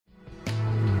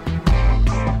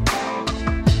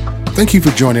Thank you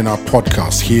for joining our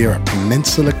podcast here at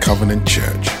Peninsula Covenant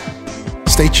Church.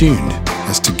 Stay tuned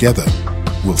as together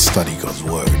we'll study God's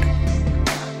Word.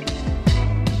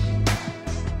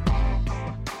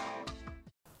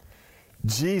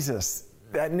 Jesus,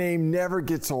 that name never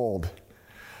gets old.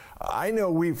 I know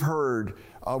we've heard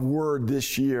a word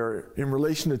this year in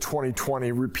relation to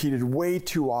 2020 repeated way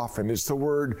too often. It's the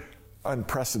word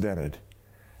unprecedented.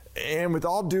 And with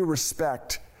all due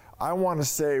respect, I want to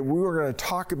say we were going to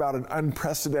talk about an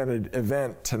unprecedented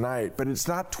event tonight, but it's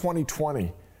not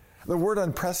 2020. The word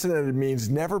unprecedented means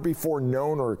never before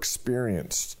known or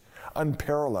experienced,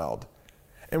 unparalleled.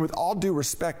 And with all due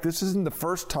respect, this isn't the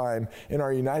first time in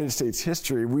our United States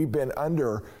history we've been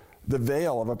under the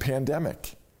veil of a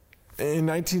pandemic. In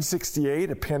 1968,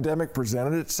 a pandemic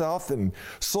presented itself and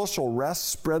social unrest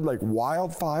spread like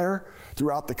wildfire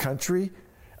throughout the country.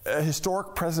 A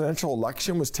historic presidential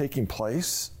election was taking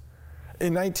place.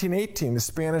 In 1918, the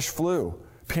Spanish flu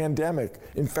pandemic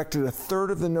infected a third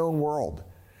of the known world.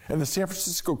 And the San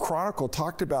Francisco Chronicle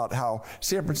talked about how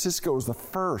San Francisco was the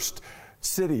first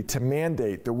city to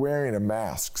mandate the wearing of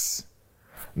masks.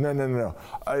 No.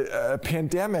 A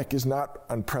pandemic is not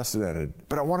unprecedented,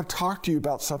 but I want to talk to you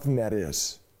about something that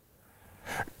is.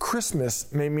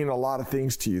 Christmas may mean a lot of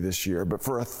things to you this year, but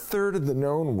for a third of the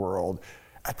known world,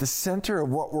 at the center of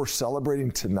what we're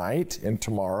celebrating tonight and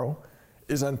tomorrow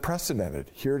is unprecedented.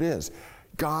 Here it is.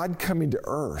 God coming to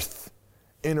earth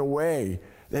in a way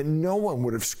that no one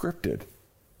would have scripted.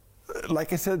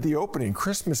 Like I said at the opening,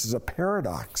 Christmas is a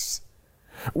paradox.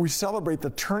 We celebrate the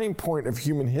turning point of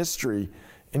human history,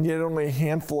 and yet only a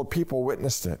handful of people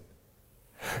witnessed it.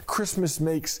 Christmas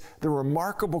makes the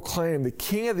remarkable claim the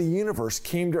King of the universe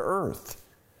came to earth,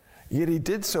 yet he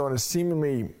did so in a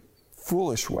seemingly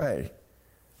foolish way.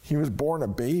 He was born a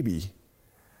baby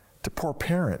to poor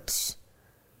parents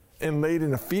and laid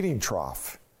in a feeding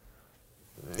trough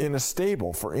in a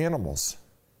stable for animals.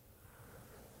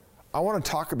 I want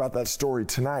to talk about that story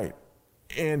tonight.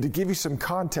 And to give you some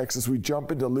context as we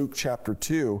jump into Luke chapter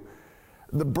 2,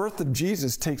 the birth of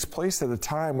Jesus takes place at a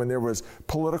time when there was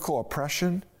political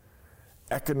oppression,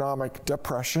 economic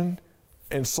depression,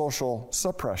 and social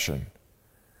suppression.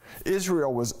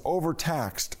 Israel was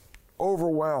overtaxed,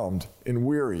 overwhelmed, and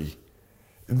weary.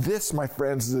 This, my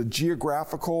friends, is a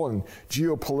geographical and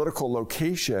geopolitical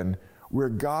location where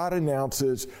God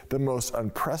announces the most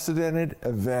unprecedented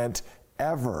event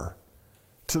ever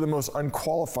to the most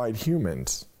unqualified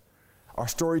humans. Our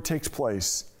story takes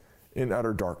place in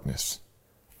utter darkness.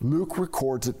 Luke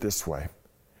records it this way.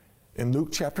 In Luke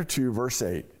chapter 2, verse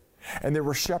 8, "And there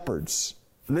were shepherds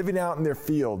living out in their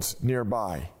fields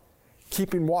nearby,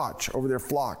 keeping watch over their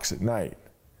flocks at night."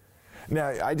 Now,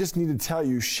 I just need to tell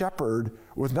you, shepherd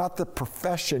was not the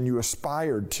profession you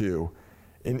aspired to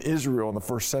in Israel in the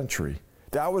first century.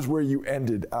 That was where you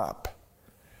ended up.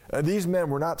 These men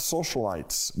were not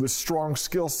socialites with strong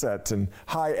skill sets and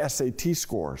high SAT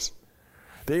scores.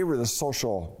 They were the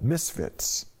social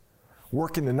misfits,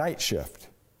 working the night shift,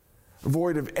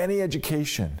 void of any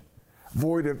education,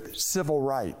 void of civil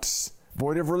rights,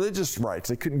 void of religious rights.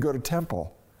 They couldn't go to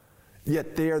temple.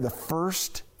 Yet they are the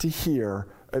first to hear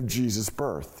of Jesus'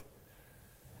 birth.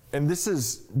 And this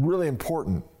is really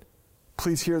important.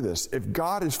 Please hear this. If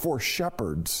God is for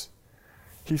shepherds,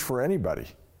 he's for anybody.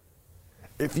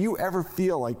 If you ever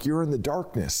feel like you're in the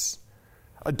darkness,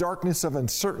 a darkness of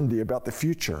uncertainty about the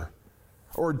future,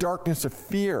 or a darkness of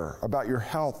fear about your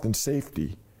health and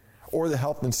safety, or the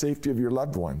health and safety of your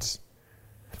loved ones,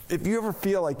 if you ever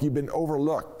feel like you've been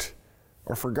overlooked,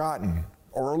 or forgotten,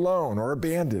 or alone, or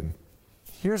abandoned,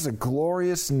 here's a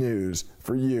glorious news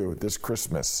for you this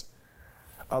Christmas.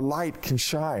 A light can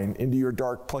shine into your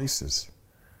dark places.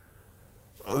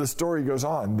 The story goes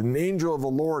on. An angel of the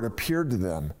Lord appeared to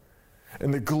them,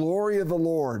 and the glory of the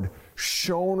Lord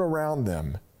shone around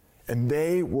them, and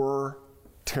they were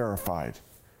terrified.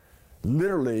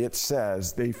 Literally, it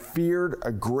says they feared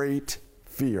a great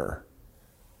fear.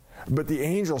 But the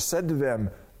angel said to them,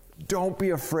 "Don't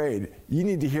be afraid." You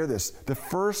need to hear this. The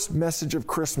first message of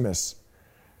Christmas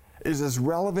is as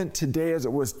relevant today as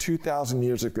it was 2,000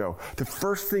 years ago. The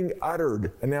first thing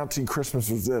uttered announcing Christmas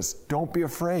was this: don't be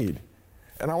afraid.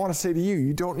 And I want to say to you,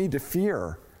 you don't need to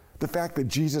fear the fact that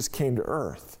Jesus came to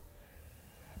earth.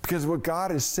 Because what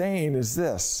God is saying is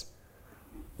this: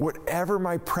 whatever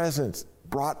my presence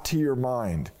brought to your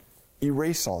mind,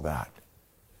 erase all that.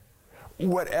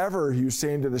 Whatever he was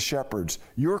saying to the shepherds,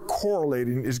 you're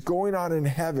correlating is going on in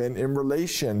heaven in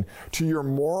relation to your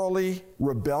morally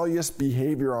rebellious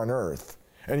behavior on earth.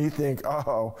 And you think,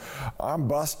 oh, I'm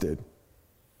busted.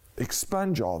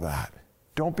 Expunge all that.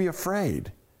 Don't be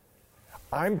afraid.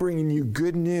 I'm bringing you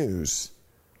good news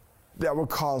that will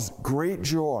cause great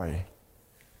joy.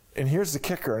 And here's the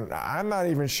kicker, and I'm not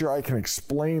even sure I can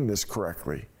explain this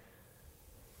correctly.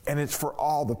 And it's for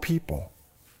all the people.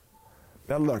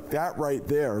 Now look, that right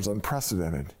there is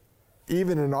unprecedented.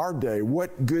 Even in our day,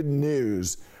 what good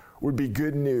news would be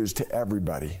good news to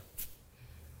everybody?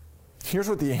 Here's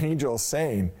what the angel is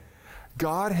saying.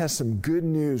 God has some good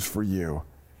news for you.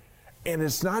 And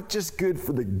it's not just good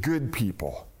for the good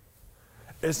people.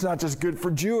 It's not just good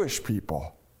for Jewish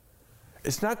people.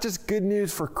 It's not just good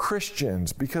news for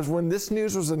Christians, because when this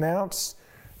news was announced,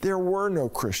 there were no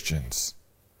Christians.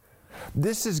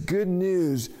 This is good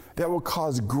news that will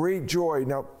cause great joy.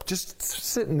 Now, just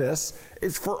sit in this.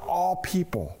 It's for all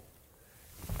people,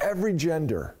 every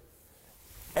gender,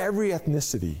 every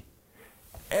ethnicity,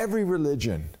 every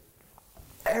religion,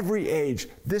 every age.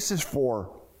 This is for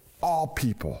all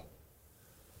people.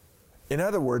 In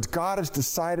other words, God has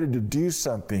decided to do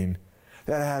something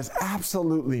that has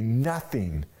absolutely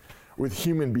nothing with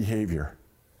human behavior.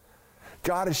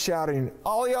 God is shouting,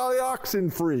 "Ollie, ollie, oxen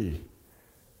free,"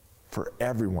 for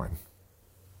everyone.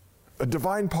 A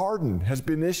divine pardon has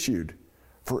been issued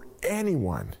for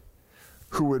anyone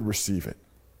who would receive it.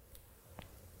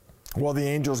 Well, the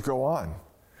angels go on.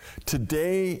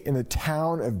 Today in the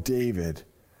town of David,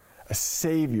 a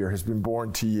Savior has been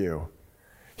born to you.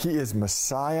 He is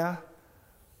Messiah,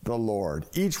 the Lord.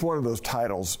 Each one of those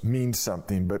titles means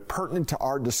something, but pertinent to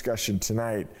our discussion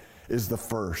tonight is the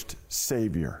first,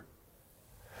 Savior.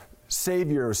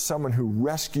 Savior is someone who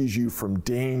rescues you from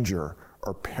danger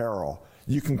or peril.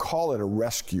 You can call it a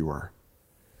rescuer.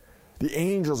 The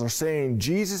angels are saying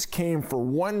Jesus came for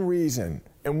one reason,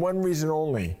 and one reason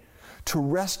only, to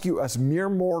rescue us mere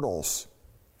mortals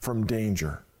from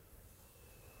danger.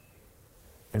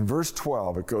 In verse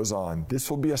 12, it goes on, "This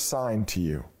will be a sign to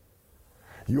you.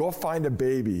 You'll find a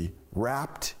baby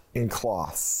wrapped in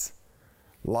cloths,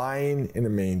 lying in a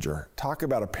manger." Talk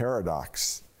about a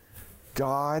paradox.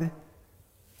 God,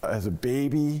 as a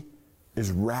baby,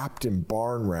 is wrapped in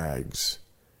barn rags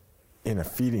in a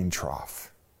feeding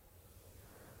trough.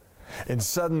 And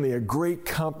suddenly a great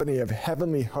company of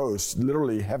heavenly hosts,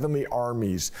 literally heavenly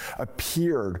armies,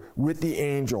 appeared with the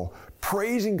angel,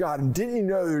 praising God. And didn't you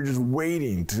know they were just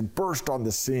waiting to burst on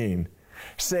the scene,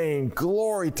 saying,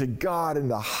 "Glory to God in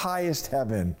the highest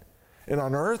heaven, and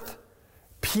on earth,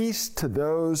 peace to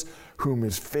those whom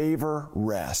his favor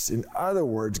rests." In other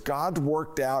words, God's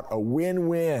worked out a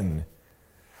win-win.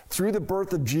 Through the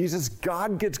birth of Jesus,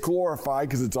 God gets glorified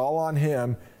because it's all on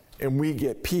him, and we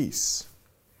get peace.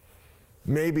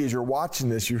 Maybe as you're watching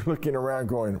this, you're looking around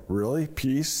going, "Really?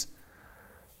 Peace?"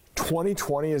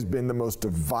 2020 has been the most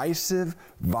divisive,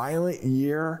 violent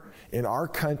year in our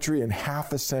country in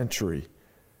half a century.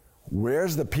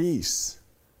 Where's the peace?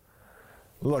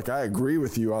 Look, I agree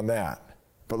with you on that.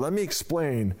 But let me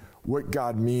explain what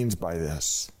God means by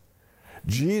this.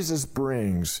 Jesus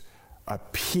brings a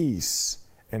peace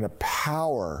and a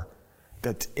power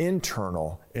that's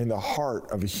internal in the heart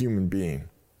of a human being.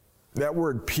 That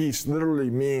word peace literally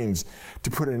means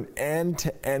to put an end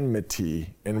to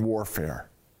enmity and warfare.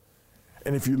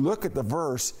 And if you look at the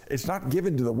verse, it's not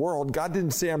given to the world. God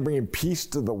didn't say, "I'm bringing peace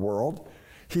to the world."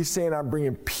 He's saying, "I'm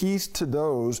bringing peace to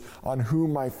those on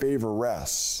whom my favor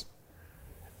rests."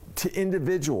 To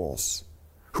individuals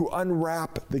who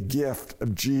unwrap the gift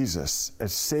of Jesus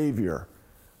as Savior,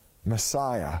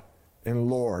 Messiah, and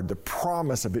Lord, the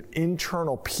promise of an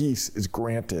internal peace is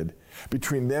granted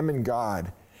between them and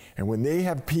God. And when they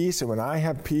have peace, and when I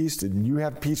have peace, and you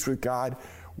have peace with God,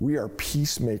 we are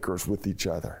peacemakers with each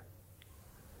other.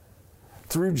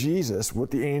 Through Jesus,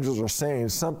 what the angels are saying,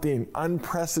 something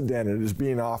unprecedented is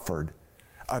being offered.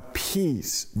 A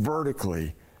peace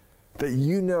vertically that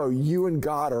you know you and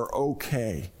God are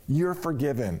okay. You're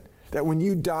forgiven. That when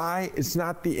you die, it's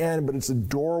not the end, but it's a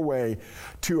doorway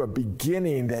to a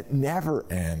beginning that never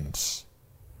ends.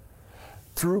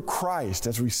 Through Christ,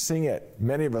 as we sing it,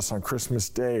 many of us on Christmas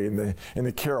Day in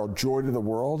the carol, "Joy to the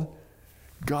World,"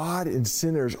 God and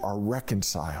sinners are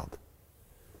reconciled.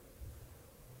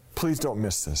 Please don't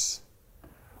miss this.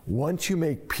 Once you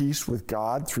make peace with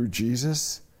God through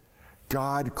Jesus,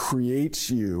 God creates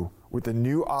you with a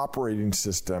new operating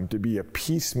system to be a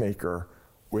peacemaker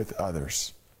with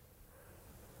others.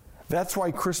 That's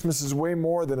why Christmas is way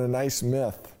more than a nice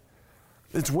myth.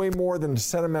 It's way more than a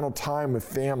sentimental time with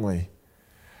family.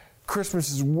 Christmas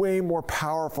is way more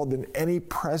powerful than any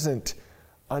present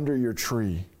under your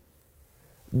tree.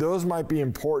 Those might be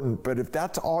important, but if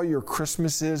that's all your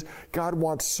Christmas is, God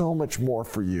wants so much more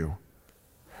for you.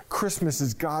 Christmas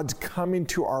is God's coming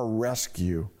to our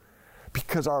rescue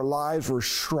because our lives were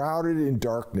shrouded in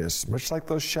darkness, much like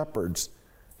those shepherds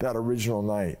that original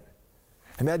night.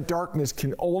 And that darkness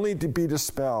can only be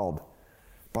dispelled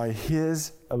by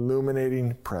his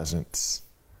illuminating presence.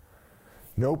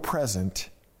 No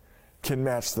present can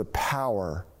match the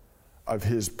power of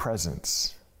his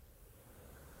presence.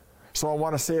 So I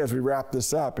want to say as we wrap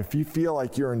this up, if you feel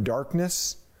like you're in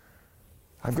darkness,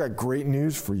 I've got great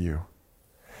news for you.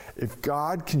 If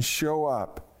God can show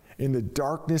up in the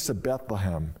darkness of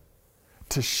Bethlehem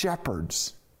to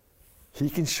shepherds, he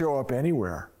can show up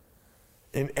anywhere,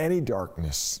 in any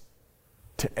darkness,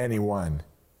 to anyone.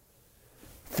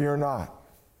 Fear not.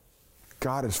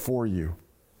 God is for you.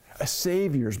 A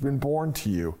Savior has been born to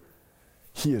you.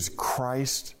 He is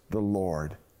Christ the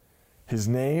Lord. His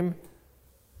name,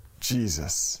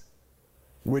 Jesus,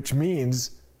 which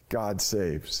means God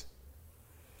saves.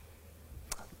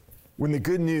 When the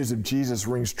good news of Jesus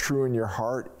rings true in your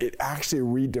heart, it actually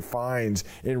redefines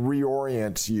and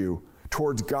reorients you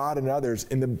towards God and others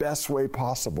in the best way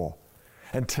possible.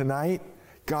 And tonight,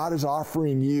 God is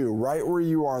offering you, right where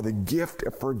you are, the gift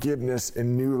of forgiveness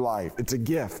and new life. It's a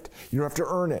gift. You don't have to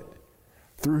earn it.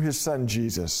 Through his son,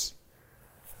 Jesus.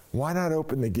 Why not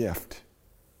open the gift?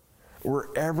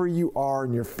 Wherever you are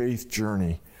in your faith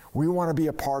journey, we want to be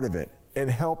a part of it and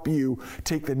help you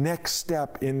take the next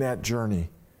step in that journey.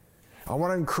 I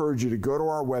want to encourage you to go to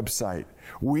our website,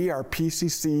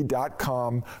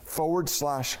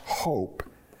 wearepcc.com/hope,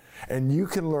 and you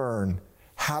can learn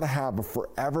how to have a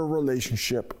forever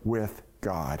relationship with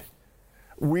God.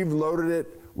 We've loaded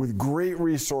it with great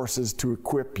resources to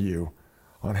equip you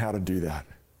on how to do that.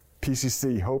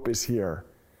 PCC, hope is here.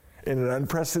 In an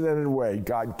unprecedented way,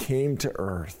 God came to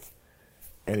earth,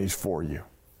 and he's for you.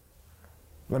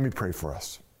 Let me pray for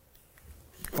us.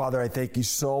 Father, I thank you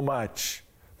so much.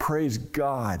 Praise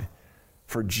God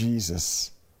for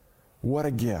Jesus. What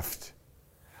a gift.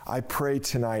 I pray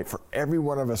tonight for every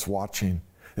one of us watching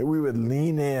that we would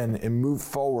lean in and move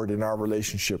forward in our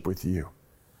relationship with you.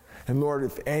 And Lord,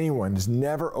 if anyone has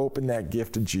never opened that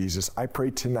gift of Jesus, I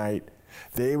pray tonight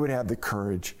they would have the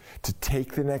courage to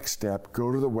take the next step,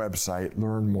 go to the website,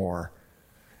 learn more,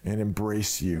 and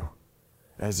embrace you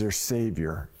as their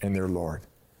Savior and their Lord.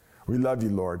 We love you,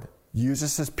 Lord. Use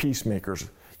us as peacemakers.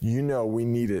 You know we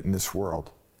need it in this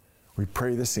world. We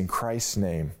pray this in Christ's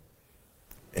name.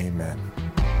 Amen.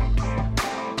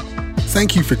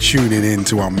 Thank you for tuning in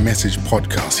to our message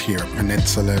podcast here at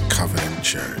Peninsula Covenant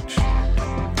Church.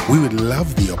 We would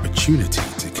love the opportunity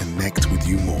to connect with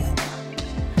you more.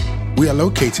 We are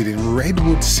located in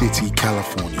Redwood City,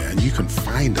 California, and you can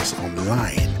find us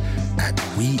online at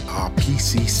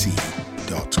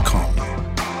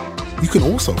wearepcc.com. You can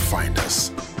also find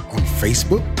us on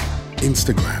Facebook,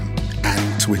 Instagram,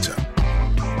 and Twitter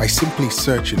by simply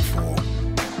searching for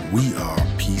We Are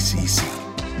PCC.